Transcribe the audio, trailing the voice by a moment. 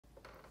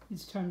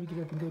It's time to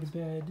get up and go to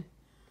bed.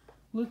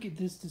 Look at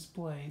this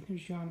display.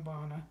 There's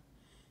Yana.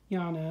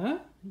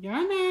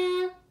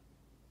 Yana!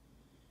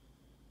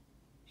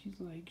 She's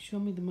like, show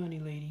me the money,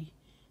 lady.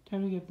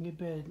 Time to get up and get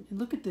bed. And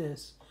look at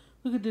this.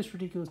 Look at this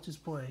ridiculous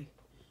display.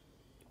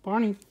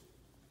 Barney.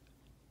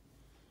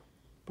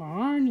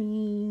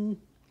 Barney.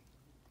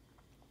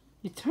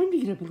 It's time to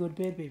get up and go to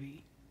bed,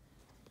 baby.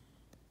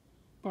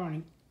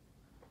 Barney.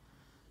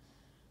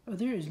 Oh,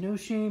 there is no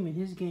shame in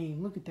his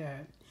game. Look at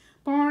that.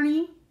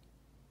 Barney.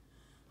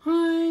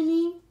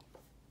 Honey.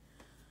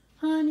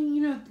 Honey,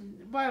 you know,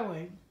 by the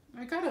way,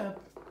 I got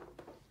up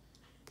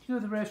to go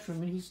to the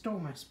restroom and he stole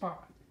my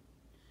spot.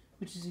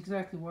 Which is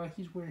exactly why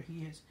he's where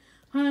he is.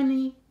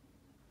 Honey,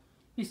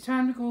 it's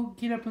time to go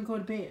get up and go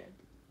to bed.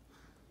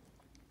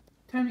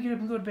 Time to get up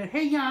and go to bed.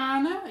 Hey,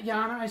 Yana.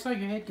 Yana, I saw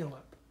your head go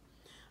up.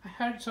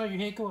 I saw your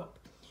head go up.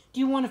 Do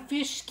you want a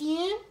fish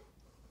skin?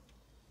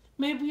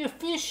 Maybe a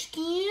fish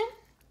skin?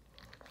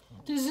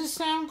 Does this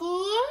sound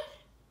good?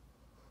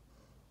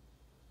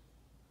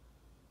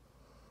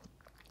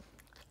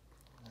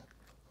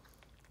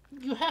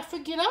 You have to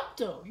get up,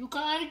 though. You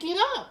gotta get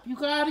up. You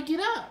gotta get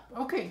up.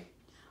 Okay.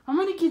 I'm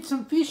gonna get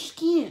some fish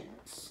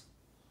skins.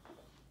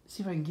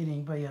 See if I can get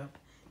anybody up.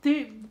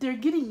 They're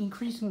getting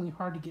increasingly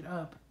hard to get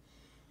up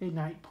at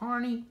night.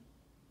 Barney.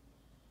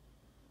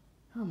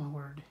 Oh my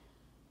word.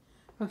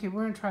 Okay,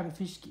 we're gonna try the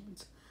fish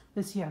skins.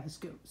 Let's see how this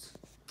goes.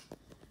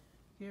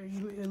 Are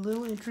you a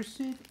little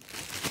interested?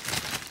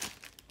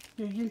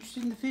 Are you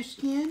interested in the fish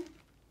skin?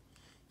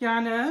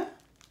 Yana?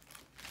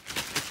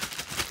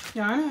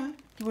 Yana,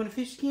 you want a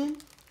fish skin?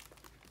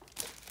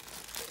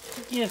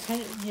 Yes,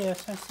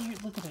 I see you.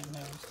 Look at that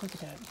nose. Look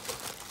at that.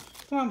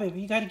 Come on,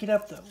 baby. You gotta get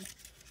up, though.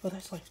 Oh,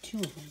 that's like 2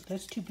 of them.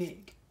 That's too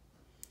big.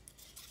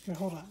 Here,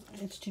 hold on.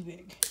 It's too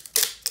big.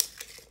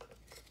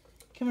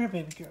 Come here,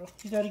 baby girl.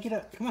 You gotta get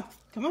up. Come on.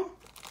 Come on.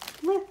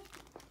 Come here.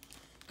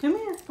 Come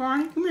here,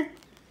 Barney. Come here.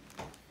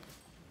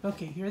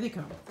 Okay, here they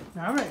come.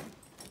 All right.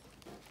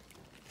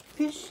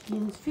 Fish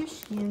skins, fish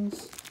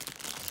skins.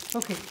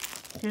 Okay,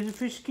 here's a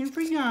fish skin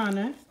for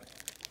Yana.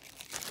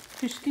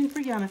 Fish skin for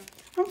Yana.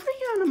 I'm afraid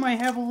Yana might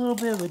have a little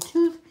bit of a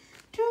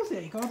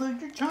toothache, although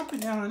you're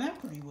chomping down on that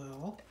pretty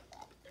well.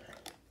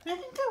 I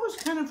think that was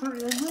kind of a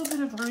little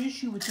bit of her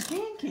issue with the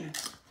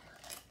pancakes.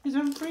 Because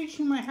I'm afraid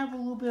she might have a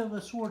little bit of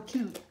a sore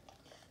tooth.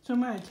 So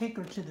I'm going to take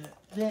her to the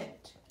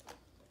vet.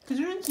 Because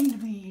there doesn't seem to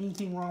be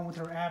anything wrong with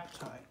her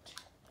appetite.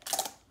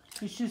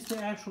 It's just the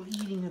actual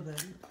eating of the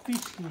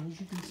fish skin. As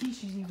you can see,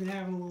 she's even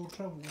having a little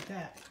trouble with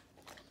that.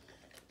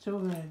 So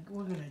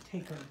we're gonna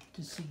take her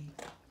to see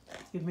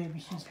if maybe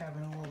she's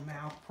having a little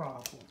mouth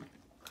problem.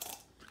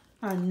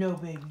 I know,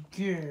 baby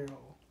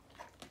girl.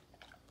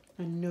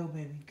 I know,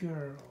 baby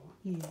girl.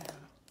 Yeah.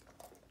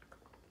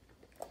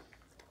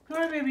 All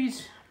right,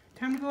 babies.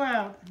 Time to go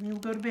out and we'll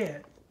go to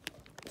bed.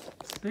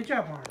 Good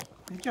job, Marty.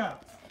 Good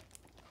job.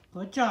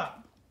 Good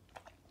job.